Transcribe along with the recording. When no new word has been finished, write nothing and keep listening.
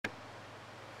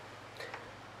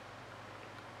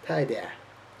Hi there,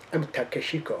 I'm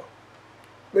Takeshiko.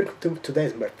 Welcome to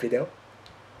today's my video.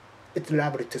 It's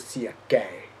lovely to see you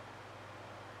again.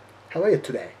 How are you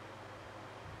today?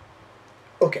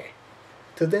 Okay,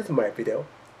 today's my video.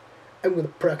 I'm gonna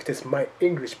practice my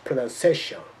English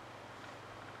pronunciation.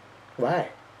 Why?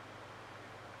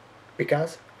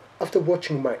 Because after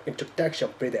watching my introduction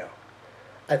video,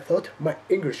 I thought my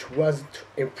English wasn't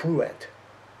fluent.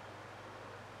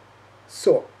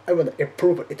 So I wanna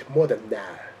improve it more than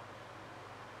now.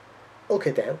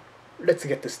 Okay then, let's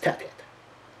get started.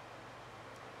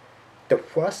 The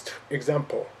first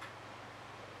example.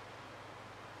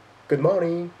 Good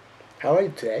morning. How are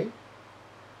you today?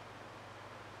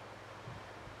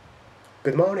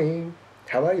 Good morning.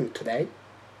 How are you today?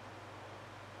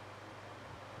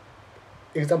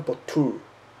 Example 2.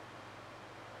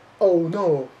 Oh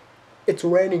no, it's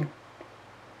raining.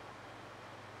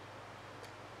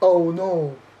 Oh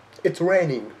no, it's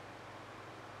raining.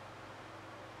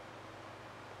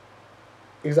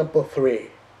 Example 3.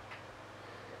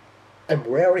 I'm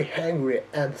very hungry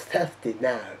and thirsty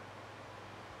now.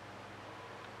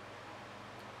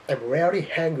 I'm very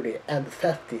hungry and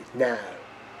thirsty now.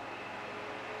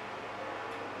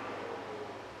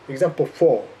 Example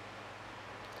 4.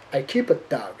 I keep a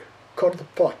dog called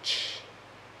Poch.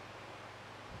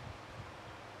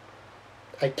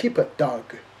 I keep a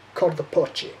dog called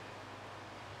Pochi.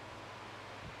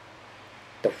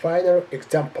 The final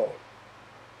example.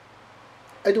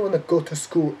 I don't want to go to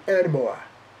school anymore.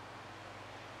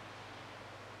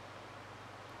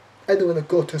 I don't want to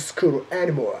go to school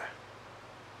anymore.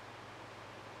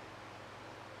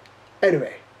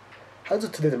 Anyway, how's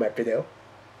today's my video?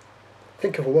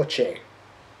 Thank you for watching.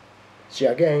 See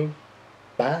you again.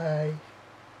 Bye.